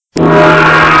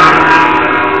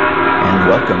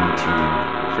welcome to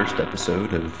the first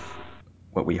episode of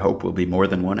what we hope will be more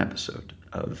than one episode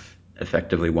of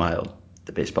Effectively Wild,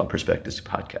 the Baseball Prospectus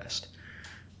podcast.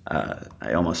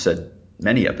 I almost said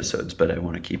many episodes, but I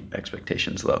want to keep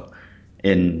expectations low.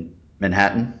 In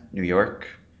Manhattan, New York,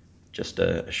 just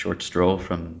a short stroll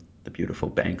from the beautiful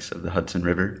banks of the Hudson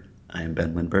River, I am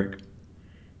Ben Lindbergh.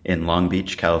 In Long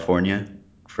Beach, California,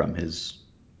 from his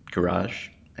garage,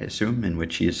 I assume, in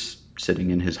which he is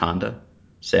sitting in his Honda,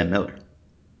 Sam Miller.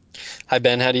 Hi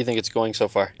Ben, how do you think it's going so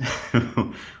far?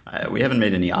 We haven't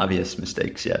made any obvious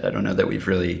mistakes yet. I don't know that we've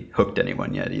really hooked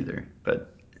anyone yet either,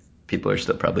 but people are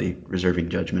still probably reserving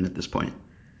judgment at this point.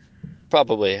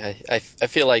 Probably. I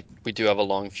feel like we do have a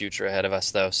long future ahead of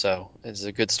us though, so it's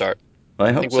a good start. Well,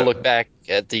 I I hope think we'll look so. back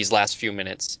at these last few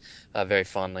minutes very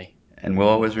fondly. And we'll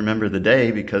always remember the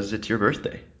day because it's your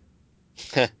birthday.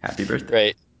 Happy birthday.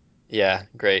 Great. Yeah,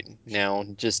 great. Now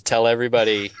just tell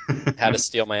everybody how to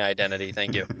steal my identity.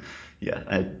 Thank you.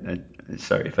 Yeah,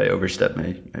 sorry if I overstepped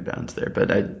my bounds there,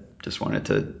 but I just wanted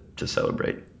to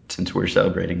celebrate since we're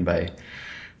celebrating by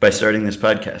starting this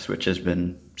podcast, which has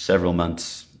been several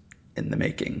months in the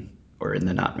making, or in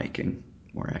the not making,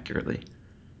 more accurately.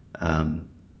 Um,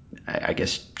 I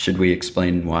guess should we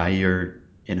explain why you're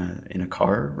in a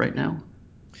car right now?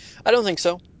 I don't think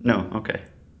so. No, okay.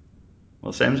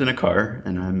 Well, Sam's in a car,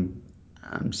 and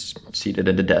I'm seated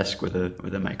at a desk with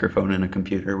a microphone and a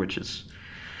computer, which is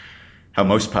how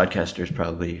most podcasters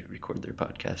probably record their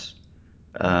podcasts.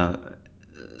 Uh,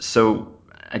 so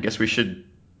I guess we should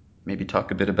maybe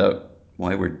talk a bit about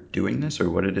why we're doing this or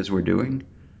what it is we're doing,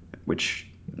 which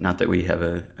not that we have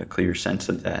a clear sense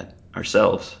of that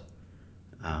ourselves.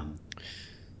 Um,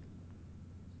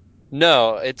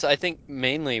 No, it's I think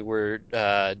mainly we're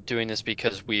doing this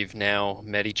because we've now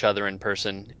met each other in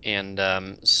person, and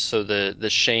so the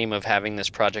shame of having this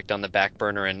project on the back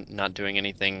burner and not doing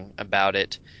anything about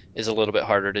it is a little bit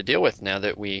harder to deal with now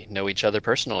that we know each other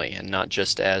personally and not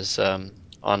just as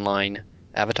online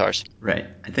avatars. right.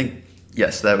 I think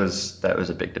yes, that was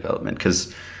a big development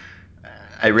because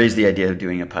I raised the idea of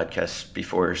doing a podcast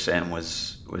before Sam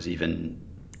was even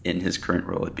in his current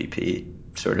role at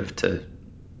BP, sort of to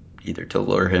either to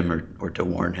lure him or to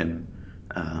warn him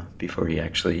before he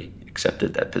actually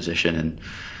accepted that position. And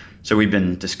so we've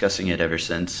been discussing it ever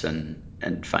since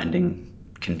and finding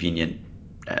convenient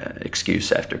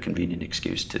excuse after convenient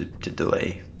excuse to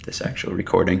delay this actual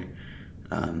recording.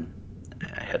 Um,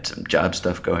 I had some job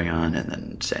stuff going on, and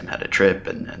then Sam had a trip,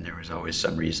 and there was always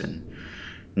some reason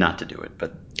not to do it.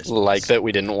 But this Like past, that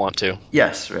we didn't want to.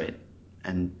 yes, right.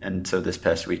 And so this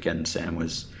past weekend, Sam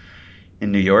was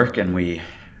in New York, and we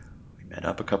met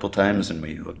up a couple times, and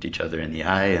we looked each other in the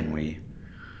eye, and we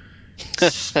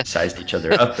sized each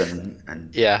other up,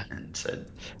 Yeah. and said,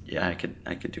 "Yeah, I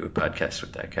could do a podcast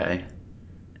with that guy."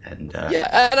 And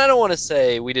Yeah, and I don't want to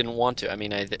say we didn't want to. I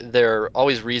mean, there are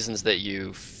always reasons that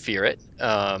you fear it,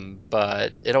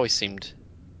 but it always seemed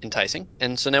enticing,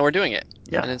 and so now we're doing it,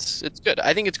 and yeah, it's good.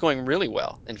 I think it's going really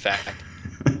well. In fact,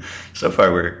 so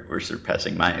far we're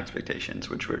surpassing my expectations,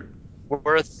 which were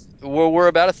we're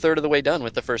about a third of the way done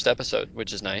with the first episode,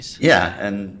 which is nice. yeah.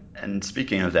 And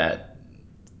speaking of that,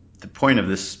 the point of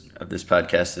this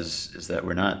podcast is that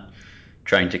we're not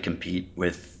trying to compete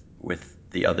with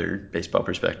the other baseball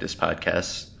prospectus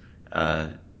podcasts. Uh,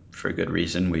 for a good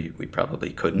reason, we probably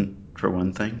couldn't for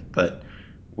one thing, but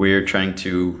we're trying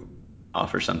to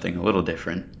offer something a little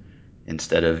different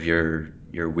instead of your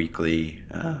weekly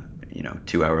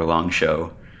 2 hour long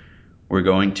show. We're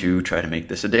going to try to make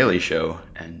this a daily show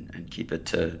and keep it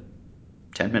to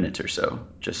 10 minutes or so,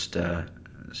 just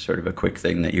sort of a quick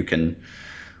thing that you can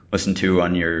listen to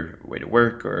on your way to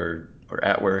work or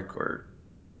at work or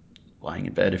lying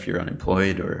in bed if you're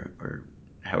unemployed or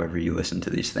however you listen to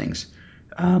these things.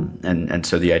 And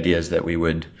so the idea is that we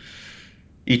would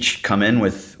each come in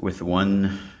with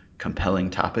one compelling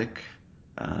topic,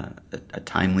 a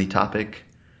timely topic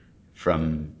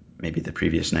from maybe the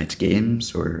previous night's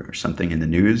games or something in the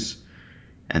news,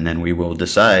 and then we will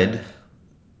decide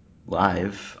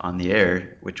live on the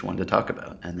air which one to talk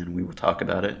about, and then we will talk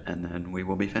about it, and then we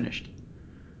will be finished.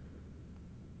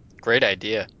 Great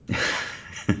idea.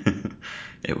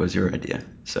 It was your idea,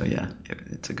 so yeah,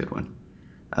 it's a good one.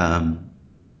 Um,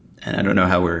 and I don't know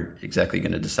how we're exactly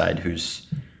going to decide whose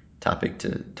topic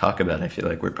to talk about. I feel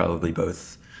like we're probably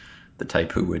both the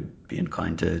type who would be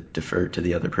inclined to defer to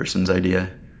the other person's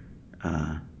idea.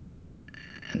 Uh,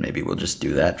 and maybe we'll just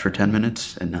do that for 10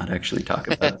 minutes and not actually talk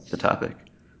about the topic.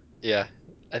 Yeah,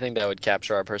 I think that would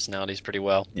capture our personalities pretty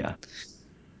well. Yeah,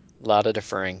 A lot of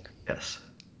deferring. yes.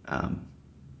 Um,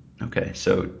 okay,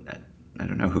 so I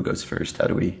don't know who goes first. How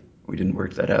do we didn't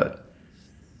work that out.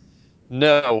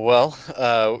 No,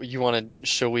 well, you want to,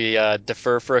 shall we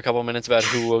defer for a couple minutes about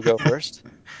who will go first?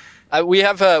 We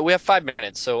have 5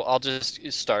 minutes, so I'll just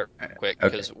start All right. quick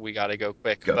Okay, because we got to go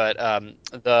quick. go. But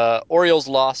the Orioles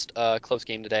lost a close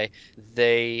game today.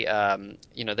 They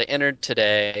entered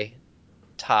today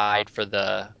tied for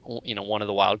one of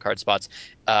the wild card spots,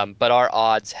 but our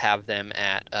odds have them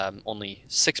at only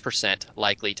 6%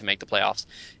 likely to make the playoffs,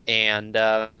 and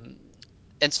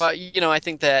so I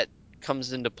think that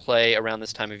comes into play around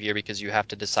this time of year because you have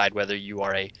to decide whether you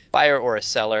are a buyer or a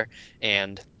seller,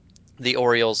 and the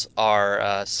Orioles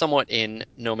are somewhat in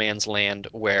no man's land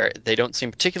where they don't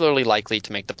seem particularly likely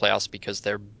to make the playoffs because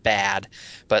they're bad,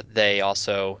 but they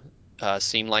also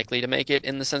seem likely to make it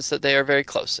in the sense that they are very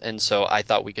close. And so I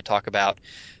thought we could talk about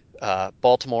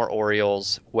Baltimore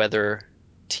Orioles, whether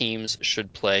teams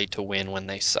should play to win when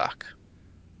they suck.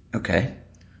 Okay.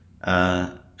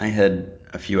 I had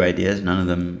a few ideas, none of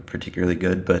them particularly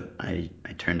good, but I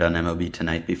turned on MLB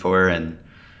Tonight before, and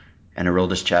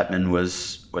Aroldis Chapman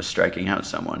was striking out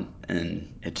someone,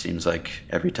 and it seems like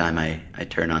every time I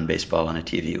turn on baseball on a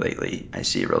TV lately, I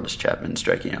see Aroldis Chapman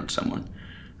striking out someone.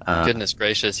 Uh, Goodness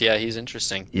gracious. Yeah, he's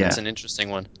interesting. That's yeah. an interesting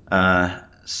one.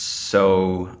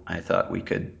 So I thought we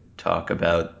could talk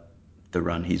about the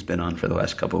run he's been on for the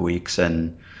last couple of weeks,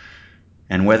 and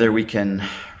whether we can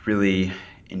really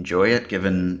enjoy it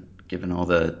given all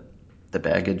the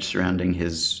baggage surrounding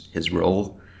his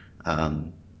role,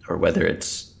 or whether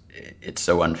it's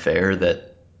so unfair that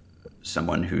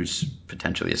someone who's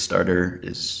potentially a starter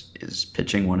is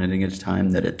pitching one inning at a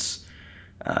time that it's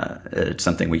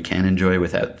something we can enjoy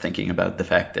without thinking about the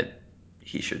fact that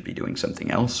he should be doing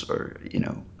something else, or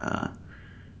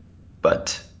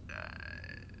but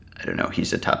I don't know.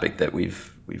 He's a topic that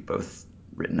we've both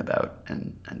written about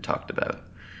and talked about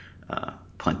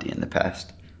plenty in the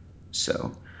past.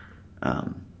 So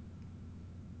um,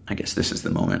 I guess this is the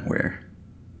moment where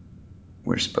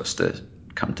we're supposed to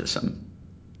come to some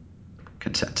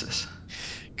consensus.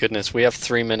 Goodness, we have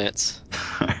 3 minutes.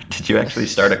 Did you actually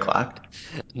start a clock?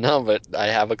 No, but I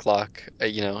have a clock,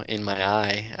 in my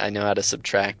eye. I know how to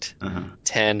subtract Uh-huh.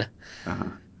 10.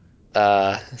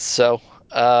 Uh-huh. So,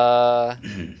 uh,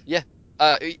 yeah.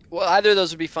 Well, either of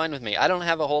those would be fine with me. I don't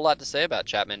have a whole lot to say about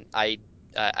Chapman. I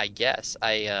guess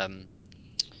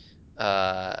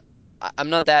uh, I'm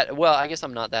not that, well, I guess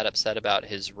I'm not that upset about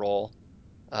his role.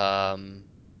 Um,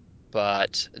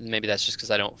 but maybe that's just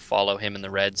because I don't follow him and the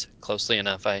Reds closely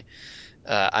enough. I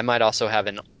might also have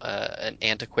an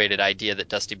antiquated idea that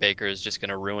Dusty Baker is just going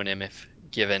to ruin him if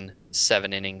given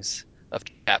 7 innings of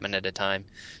Chapman at a time.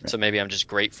 Right. So maybe I'm just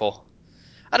grateful.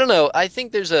 I don't know. I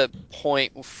think there's a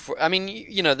point I mean,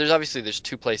 there's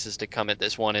two places to come at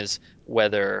this. One is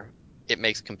whether it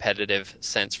makes competitive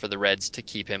sense for the Reds to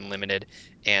keep him limited,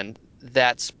 and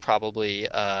that's probably,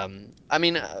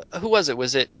 who was it?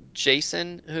 Was it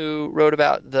Jason who wrote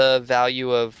about the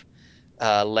value of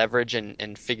leverage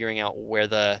and figuring out where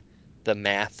the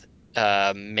math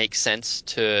makes sense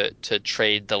to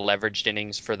trade the leveraged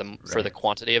innings for the Right.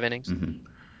 quantity of innings?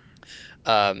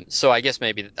 Mm-hmm. So I guess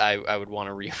maybe I would want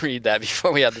to reread that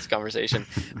before we had this conversation.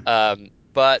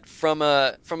 But from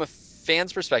a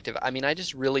fan's perspective, I mean, I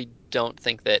just really don't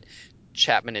think that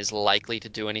Chapman is likely to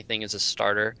do anything as a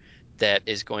starter that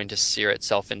is going to sear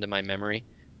itself into my memory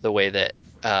the way that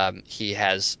he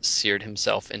has seared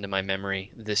himself into my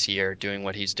memory this year doing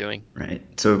what he's doing. Right.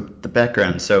 So the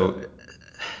background. So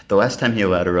the last time he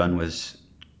allowed a run was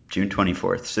June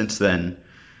 24th. Since then,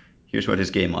 here's what his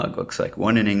game log looks like: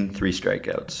 one inning, three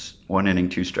strikeouts; one inning,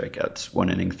 two strikeouts; one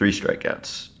inning, three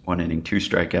strikeouts; one inning, two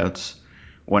strikeouts;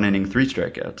 one inning, three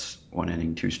strikeouts; one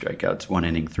inning, two strikeouts; one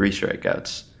inning, three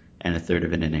strikeouts; and a third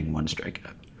of an inning, one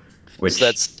strikeout, So which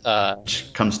that's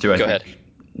comes to, I go ahead. think,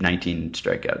 19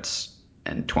 strikeouts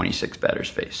and 26 batters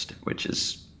faced, which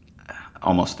is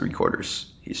almost three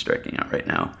quarters he's striking out right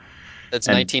now. That's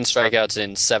And 19 strikeouts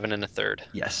in seven and a third.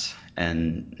 yes,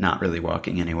 and not really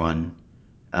walking anyone.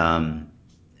 Um,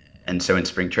 and so in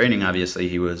spring training, obviously,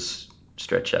 he was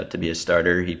stretched out to be a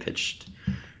starter. He pitched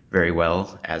very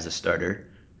well as a starter,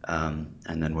 and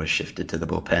then was shifted to the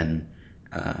bullpen.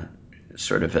 Uh,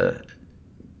 sort of a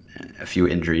few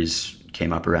injuries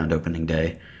came up around opening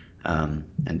day,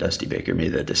 and Dusty Baker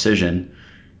made the decision.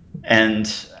 And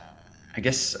I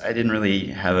guess I didn't really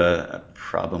have a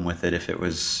problem with it if it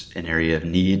was an area of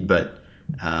need, but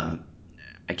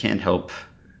I can't help,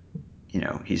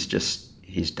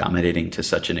 he's dominating to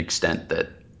such an extent that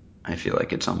I feel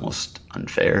like it's almost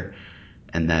unfair,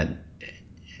 and that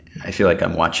I feel like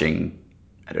I'm watching,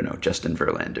 I don't know, Justin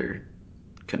Verlander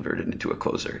converted into a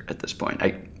closer at this point,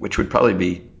 which would probably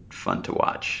be fun to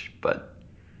watch, but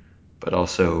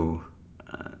also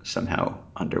somehow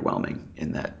underwhelming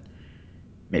in that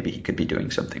maybe he could be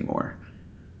doing something more.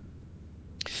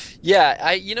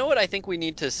 Yeah, you know what I think we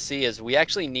need to see is we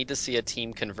actually need to see a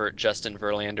team convert Justin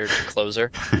Verlander to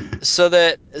closer so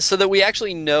that we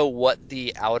actually know what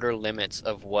the outer limits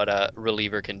of what a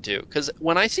reliever can do. Because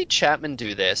when I see Chapman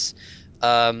do this,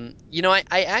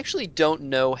 I actually don't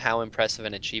know how impressive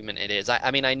an achievement it is.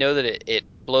 I mean, I know that it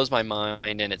blows my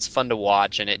mind and it's fun to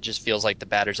watch and it just feels like the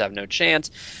batters have no chance.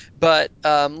 But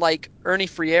like Ernie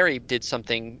Frieri did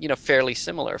something, fairly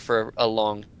similar for a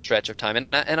long stretch of time,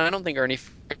 and I don't think Ernie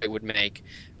Frieri would make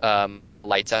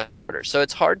lights out. So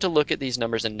it's hard to look at these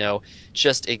numbers and know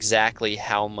just exactly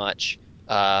how much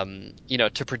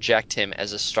to project him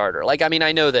as a starter. Like, I mean,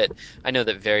 I know that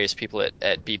various people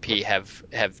at BP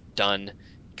have done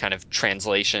kind of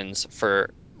translations for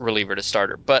reliever to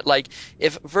starter, but like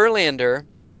if Verlander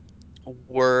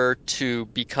were to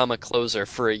become a closer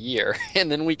for a year,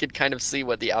 and then we could kind of see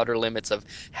what the outer limits of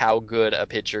how good a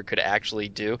pitcher could actually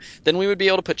do, then we would be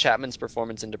able to put Chapman's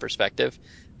performance into perspective.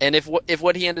 And if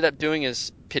what he ended up doing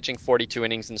is pitching 42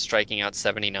 innings and striking out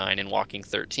 79 and walking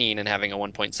 13 and having a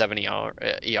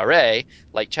 1.7 ERA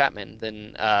like Chapman,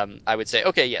 then I would say,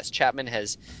 okay, yes, Chapman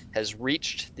has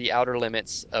reached the outer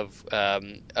limits of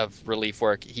relief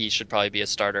work. He should probably be a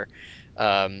starter.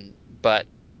 But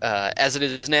as it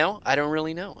is now, I don't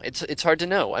really know. It's hard to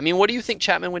know. I mean, what do you think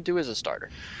Chapman would do as a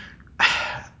starter?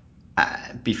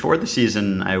 Before the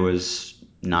season, I was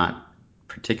not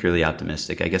particularly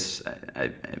optimistic. I guess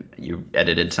you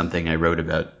edited something I wrote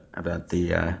about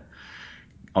the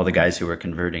all the guys who were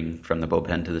converting from the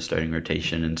bullpen to the starting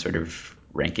rotation and sort of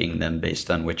ranking them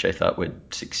based on which I thought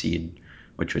would succeed,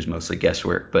 which was mostly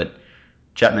guesswork. But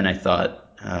Chapman, I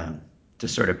thought,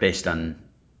 just sort of based on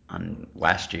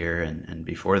last year and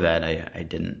before that, I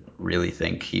didn't really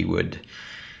think he would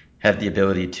have the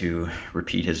ability to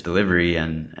repeat his delivery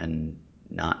and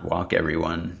not walk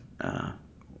everyone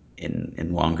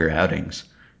in longer outings.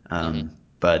 Hmm.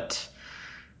 But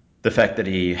the fact that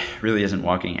he really isn't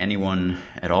walking anyone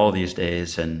at all these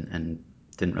days and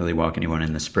didn't really walk anyone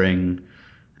in the spring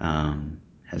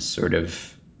has sort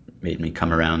of made me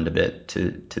come around a bit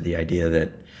to the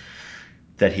idea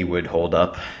that he would hold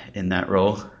up in that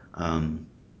role.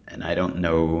 And I don't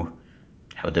know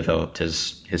how developed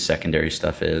his secondary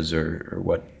stuff is or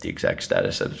what the exact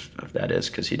status of that is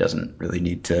because he doesn't really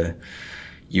need to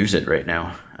use it right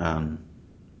now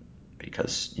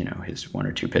because his one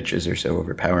or two pitches are so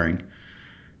overpowering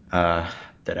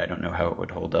that I don't know how it would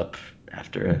hold up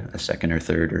after a second or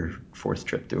third or fourth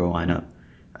trip through a lineup.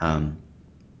 Um,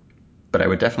 but I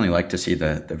would definitely like to see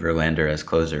the Verlander as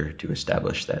closer to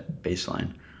establish that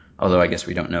baseline. Although I guess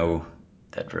we don't know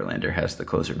that Verlander has the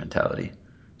closer mentality,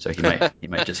 so he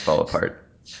might just fall apart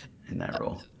in that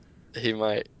role. He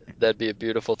might. That'd be a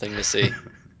beautiful thing to see.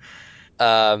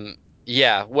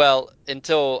 Yeah, well,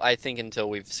 until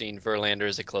we've seen Verlander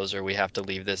as a closer, we have to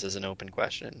leave this as an open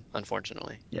question,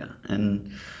 unfortunately. Yeah,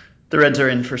 and the Reds are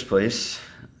in first place,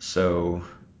 so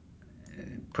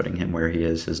putting him where he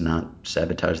is has not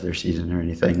sabotaged their season or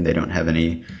anything. They don't have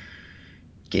any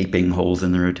gaping holes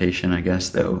in the rotation, I guess.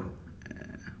 Though,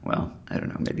 well, I don't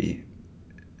know.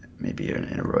 Maybe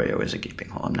an Arroyo is a gaping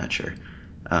hole. I'm not sure.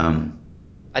 Um,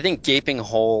 I think gaping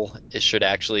hole should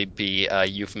actually be a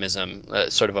euphemism,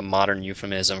 sort of a modern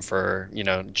euphemism for,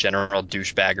 general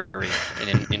douchebaggery,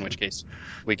 and in which case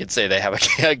we could say they have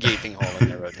a gaping hole in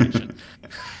their rotation.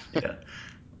 yeah.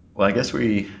 Well, I guess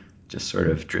we just sort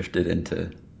of drifted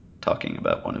into talking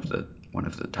about one of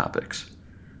the topics.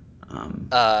 Um,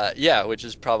 Yeah, which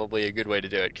is probably a good way to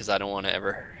do it because I don't want to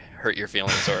ever hurt your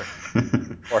feelings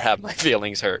or have my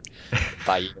feelings hurt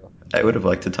by you. I would have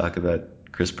liked to talk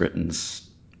about Chris Britton's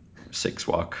six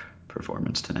walk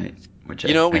performance tonight, which You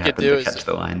I, know what I we could happened to do is catch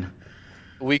the line.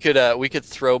 we could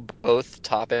throw both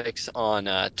topics on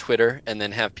Twitter and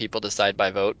then have people decide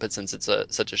by vote. But since it's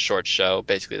such a short show,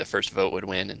 basically the first vote would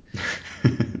win, and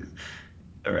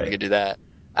All we right. could do that.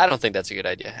 I don't think that's a good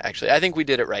idea, actually. I think we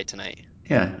did it right tonight.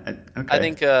 Yeah. I Okay.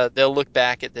 think they'll look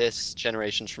back at this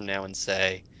generations from now and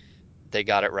say they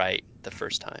got it right the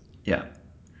first time. Yeah.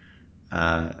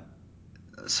 Uh,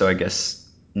 so I guess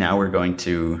now we're going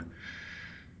to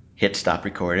hit stop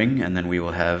recording, and then we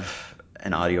will have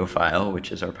an audio file,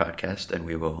 which is our podcast, and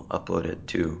we will upload it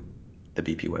to the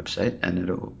BP website, and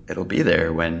it'll be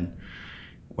there when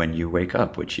you wake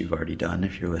up, which you've already done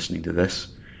if you're listening to this.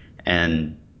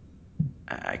 And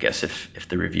I guess if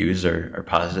the reviews are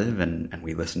positive and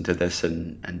we listen to this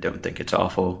and don't think it's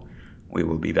awful, we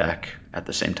will be back at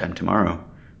the same time tomorrow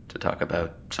to talk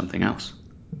about something else.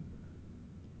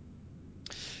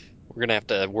 We're gonna have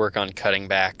to work on cutting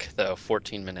back though,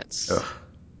 14 minutes. Ugh.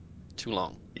 too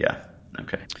long. Yeah.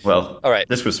 Okay. Well, All right,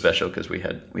 this was special because we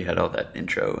had all that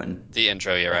intro and the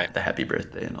intro, you're right. the happy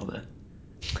birthday and all that.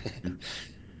 Yeah.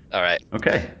 All right.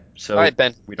 Okay. All So right,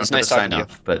 Ben. we don't It's have a nice sign talking to you.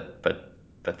 off,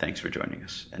 but thanks for joining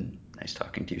us and nice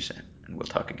talking to you, Sam. And we'll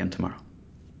talk again tomorrow.